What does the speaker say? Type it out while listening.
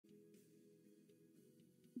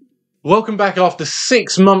Welcome back after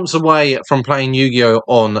 6 months away from playing Yu-Gi-Oh!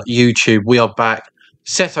 On YouTube. We are back.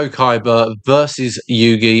 Seto Kaiba versus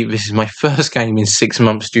Yugi. This is my first game in 6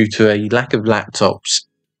 months due to a lack of laptops,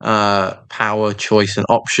 power, choice, and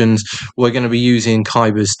options. We're going to be using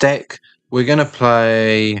Kaiba's deck. We're going to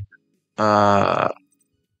play... don't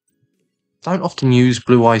often use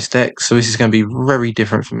Blue Eyes deck, so this is going to be very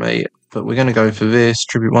different for me. But we're going to go for this.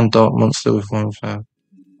 Tribute one Dark Monster with one... I'm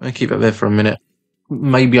going to keep it there for a minute.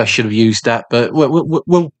 Maybe I should have used that, but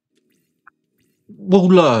we'll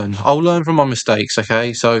learn. I'll learn from my mistakes,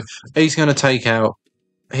 okay? So he's going to take out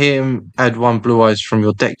him, add one Blue Eyes from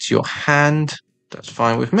your deck to your hand. That's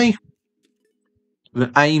fine with me. The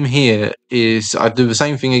aim here is I do the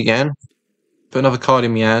same thing again. Put another card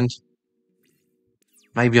in my hand.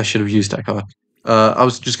 Maybe I should have used that card. I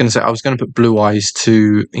was just going to say, I was going to put Blue Eyes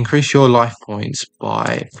to increase your life points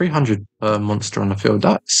by 300 per monster on the field.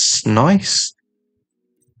 That's nice.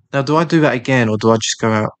 Now, do I do that again, or do I just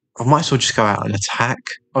go out? I might as well just go out and attack.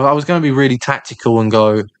 I was going to be really tactical and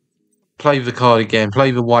go play the card again,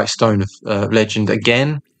 play the White Stone of Legend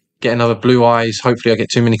again, get another Blue Eyes. Hopefully I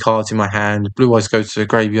get too many cards in my hand. Blue Eyes go to the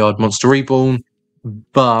graveyard, Monster Reborn.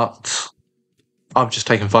 But I've just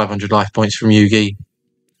taken 500 life points from Yugi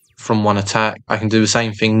from one attack. I can do the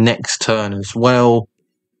same thing next turn as well.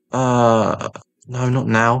 No, not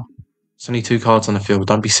now. It's only 2 cards on the field.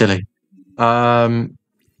 Don't be silly.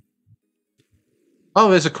 Oh,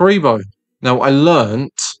 there's a Karibo. Now, I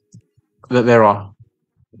learnt that there are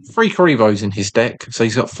 3 Karibos in his deck. So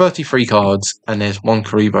he's got 33 cards, and there's 1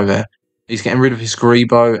 Karibo there. He's getting rid of his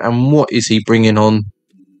Karibo, and what is he bringing on?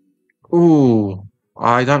 Ooh,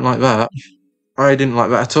 I don't like that. I didn't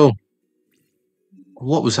like that at all.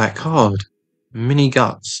 What was that card? Mini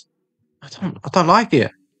Guts. I don't like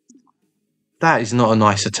it. That is not a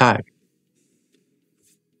nice attack.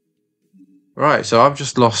 Right, so I've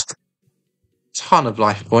just lost ton of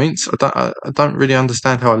life points. I don't really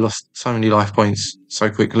understand how I lost so many life points so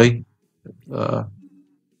quickly. What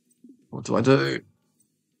do I do?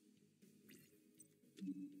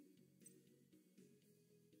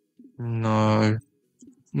 No,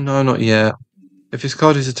 not yet. If this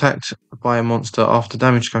card is attacked by a monster after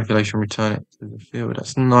damage calculation, return it to the field.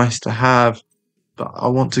 That's nice to have, but I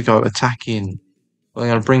want to go attacking. I'm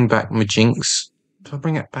going to bring back my Jinx. Do I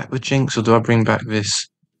bring it back the Jinx, or do I bring back this?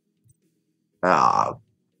 I'm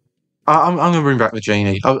going to bring back the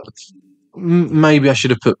Genie. Maybe I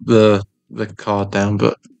should have put the card down,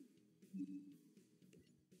 but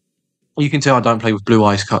you can tell I don't play with Blue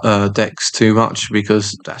Eyes decks too much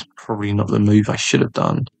because that's probably not the move I should have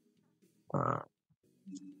done.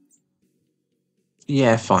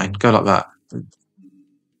 Yeah, fine. Go like that.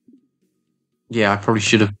 Yeah, I probably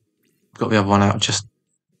should have got the other one out. Just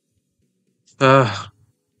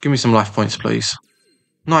give me some life points, please.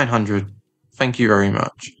 900. Thank you very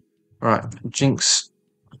much. Right, Jinx.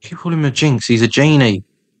 I keep calling him a Jinx. He's a Genie.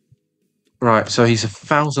 Right, so he's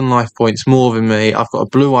 1,000 life points more than me. I've got a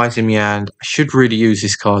Blue Eyes in my hand. I should really use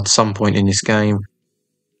this card some point in this game.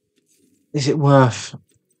 Is it worth...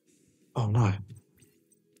 Oh, no.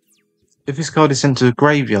 If this card is sent to a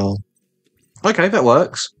graveyard... Okay, that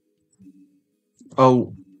works.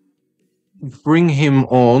 Oh, bring him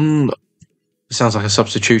on... Sounds like a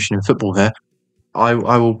substitution in football there. I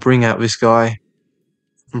will bring out this guy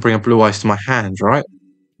and bring a Blue Eyes to my hand, right?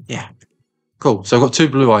 Yeah. Cool. So I've got 2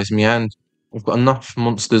 Blue Eyes in my hand. I've got enough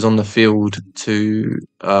monsters on the field to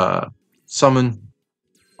summon.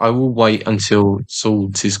 I will wait until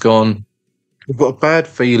Swords is gone. I've got a bad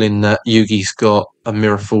feeling that Yugi's got a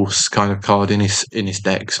Mirror Force kind of card in his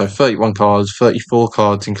deck. So 31 cards, 34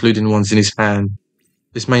 cards, including the ones in his hand.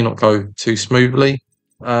 This may not go too smoothly.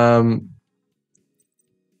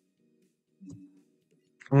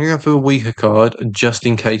 I'm going to go for a weaker card, just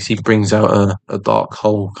in case he brings out a Dark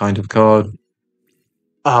Hole kind of card.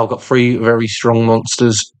 I've got 3 very strong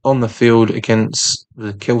monsters on the field against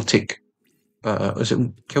the Celtic... is it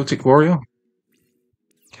Celtic Warrior?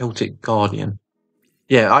 Celtic Guardian.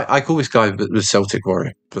 Yeah, I call this guy the Celtic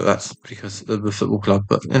Warrior, but that's because of the football club.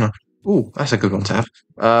 But, you know, ooh, that's a good one to have.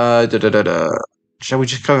 Shall we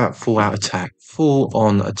just go out full-out attack?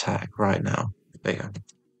 Full-on attack right now. There you go.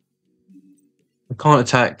 I can't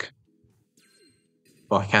attack.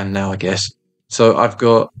 Well, I can now, I guess. So I've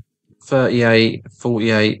got 38,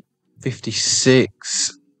 48,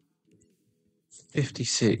 56,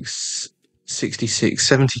 56, 66,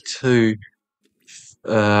 72,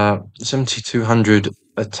 7,200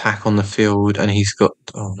 attack on the field, and he's got...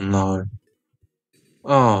 Oh, no.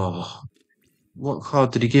 Oh. What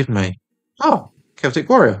card did he give me? Oh, Celtic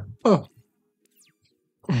Warrior. Oh.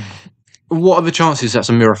 What are the chances that's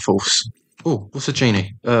a Mirror Force? Oh, what's a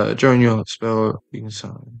genie? During your spell, you can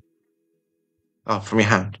summon. Oh, from your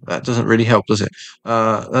hand. That doesn't really help, does it?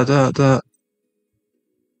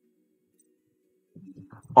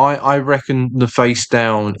 I reckon the face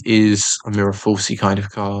down is a Mirror Forcey kind of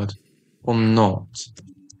card, or not.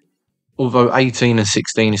 Although 18 and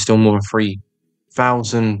 16 is still more than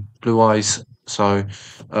 3,000 blue eyes, so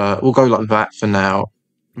we'll go like that for now.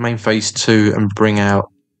 Main phase 2 and bring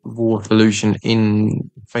out War of Illusion in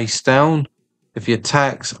face down. If he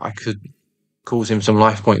attacks, I could cause him some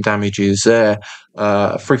life point damages there.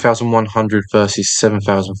 3,100 versus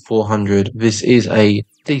 7,400. This is a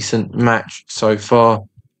decent match so far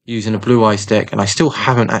using a blue eyes deck, and I still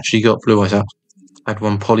haven't actually got blue eyes out. Add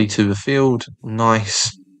one poly to the field.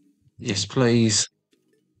 Nice. Yes, please.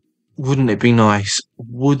 Wouldn't it be nice?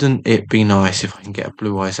 Wouldn't it be nice if I can get a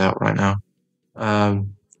blue eyes out right now?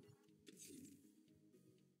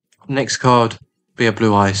 Next card, be a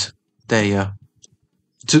blue eyes. There you go.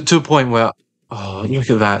 To a point where, oh, look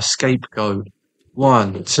at that scapegoat.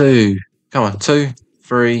 1, 2, come on, 2,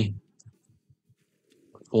 3,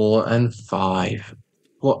 4, and 5.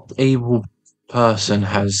 What evil person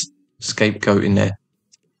has scapegoat in their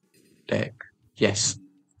deck? Yes,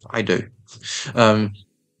 I do.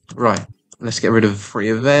 Right, let's get rid of 3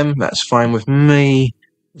 of them. That's fine with me.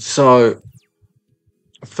 So,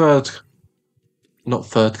 third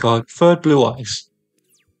blue eyes.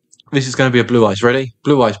 This is going to be a blue eyes. Ready?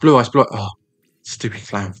 Blue eyes, blue eyes, blue eyes. Oh, stupid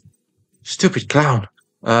clown. Stupid clown.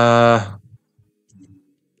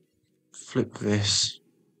 Flip this.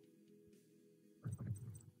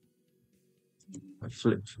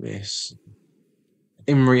 Flip this.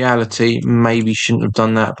 In reality, maybe shouldn't have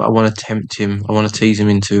done that, but I want to tempt him. I want to tease him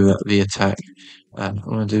into the attack. I'm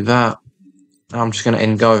going to do that. I'm just going to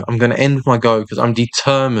end go. I'm going to end my go because I'm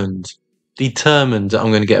determined that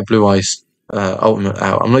I'm going to get a blue eyes ultimate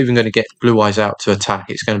out. I'm not even going to get blue eyes out to attack.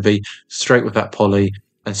 It's going to be straight with that poly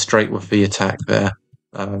and straight with the attack there.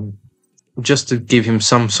 Just to give him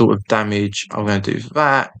some sort of damage, I'm going to do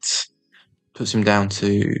that. Puts him down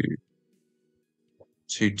to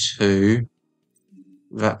 2-2.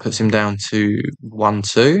 That puts him down to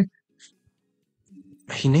 1-2.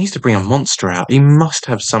 He needs to bring a monster out. He must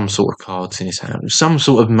have some sort of cards in his hand. Some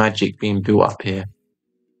sort of magic being built up here.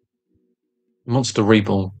 Monster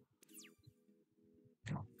Reborn.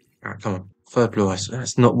 Right, come on. Third blue eyes.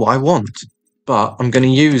 That's not what I want. But I'm going to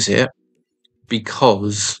use it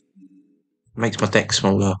because it makes my deck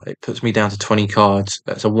smaller. It puts me down to 20 cards.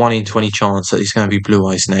 That's a 1 in 20 chance that he's going to be blue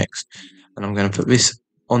eyes next. And I'm going to put this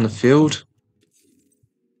on the field.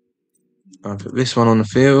 I'll put this one on the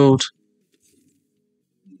field.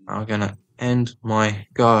 I'm going to end my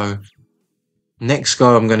go. Next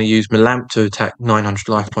go, I'm going to use my lamp to attack 900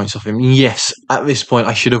 life points off him. Yes, at this point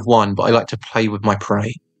I should have won, but I like to play with my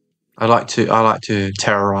prey. I like to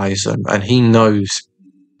terrorize him, and he knows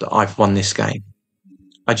that I've won this game.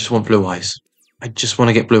 I just want blue eyes. I just want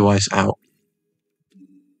to get blue eyes out.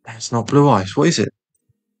 That's not blue eyes. What is it?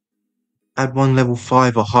 Add 1 level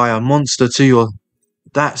 5 or higher monster to your...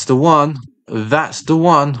 That's the one. That's the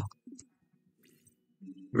one.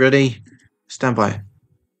 Ready? Stand by.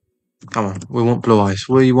 Come on. We want blue eyes.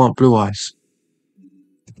 We want blue eyes.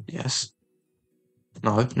 Yes.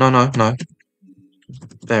 No.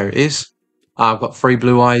 There it is. I've got 3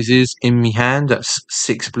 blue eyes in my hand. That's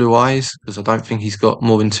 6 blue eyes because I don't think he's got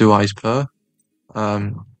more than 2 eyes per.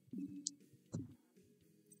 Can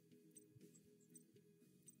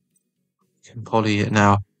poly it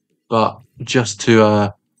now, but just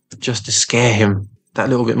to scare him that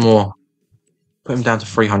little bit more, put him down to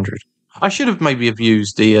 300. I should have maybe have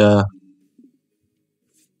used the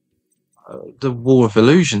War of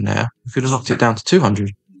Illusion there. We could have locked it down to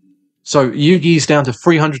 200. So Yugi's down to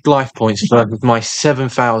 300 life points with my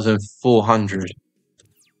 7,400.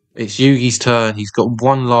 It's Yugi's turn. He's got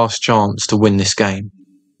one last chance to win this game,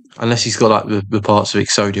 unless he's got like the parts of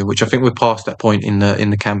Exodia, which I think we're past that point in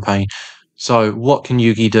the campaign. So what can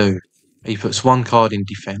Yugi do? He puts 1 card in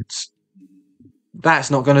defense. That's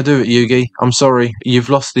not going to do it, Yugi. I'm sorry. You've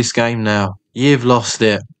lost this game now. You've lost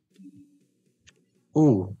it.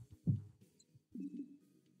 Ooh.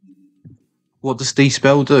 What does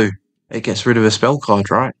D-Spell do? It gets rid of a spell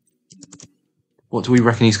card, right? What do we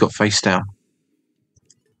reckon he's got face down?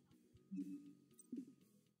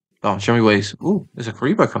 Oh, show me ways. Ooh, there's a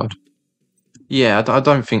Karibo card. Yeah, I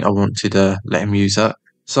don't think I wanted to let him use that.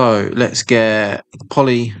 So let's get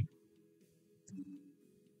Poly.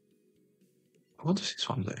 What does this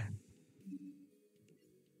one do?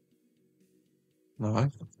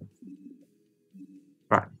 No.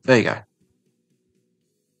 Right, there you go.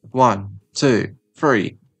 1, 2,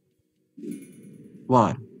 3.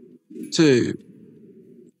 1, 2,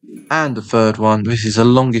 and the third one. This is the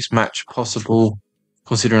longest match possible,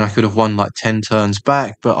 considering I could have won like 10 turns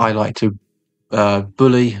back, but I like to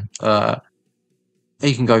bully.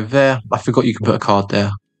 He can go there. I forgot you can put a card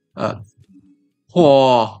there.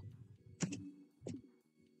 Oh,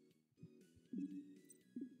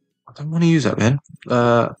 I don't want to use that then.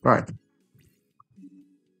 Right.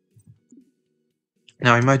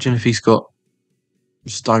 Now imagine if he's got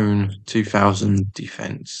Stone 2000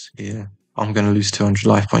 defense here. I'm going to lose 200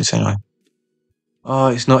 life points anyway. Oh,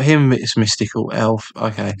 it's not him. It's Mystical Elf.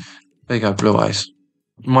 Okay. There you go, Blue Eyes.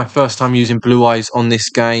 My first time using Blue Eyes on this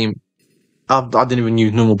game. I didn't even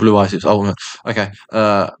use normal Blue Eyes. It's ultimate. Okay.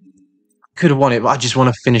 Could have won it, but I just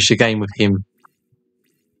want to finish the game with him.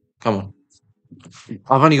 Come on.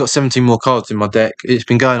 I've only got 17 more cards in my deck. It's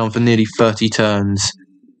been going on for nearly 30 turns.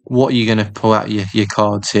 What are you going to pull out your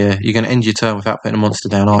cards here? You're going to end your turn without putting a monster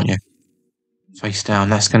down, aren't you? Face down.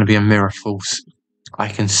 That's going to be a Mirror Force. I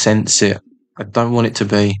can sense it. I don't want it to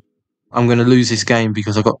be. I'm going to lose this game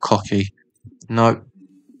because I got cocky. No.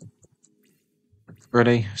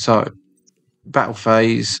 Ready? So, battle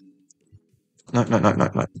phase. No.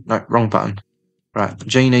 Wrong button. Right.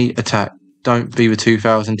 Genie, attack. Don't be with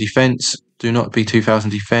 2000 defense. Do not be 2000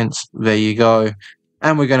 defense. There you go.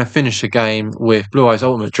 And we're going to finish the game with Blue Eyes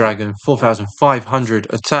Ultimate Dragon,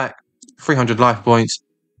 4500 attack, 300 life points.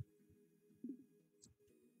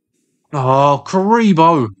 Oh,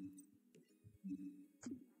 Karibo!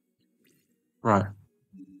 Right.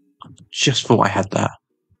 Just thought I had that.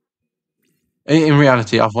 In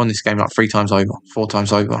reality, I've won this game like 3 times over, 4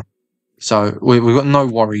 times over. So we've got no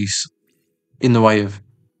worries in the way of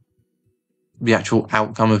the actual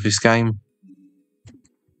outcome of this game.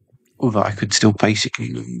 Although I could still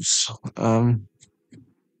basically lose. Another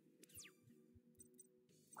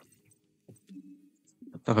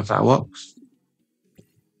battle ups.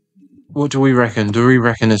 What do we reckon? Do we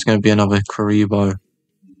reckon there's going to be another Karibo?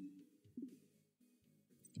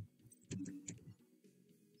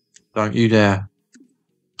 Don't you dare.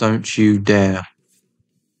 Don't you dare.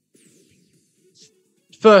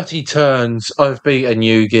 30 turns, I've beaten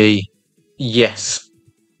Yugi. Yes.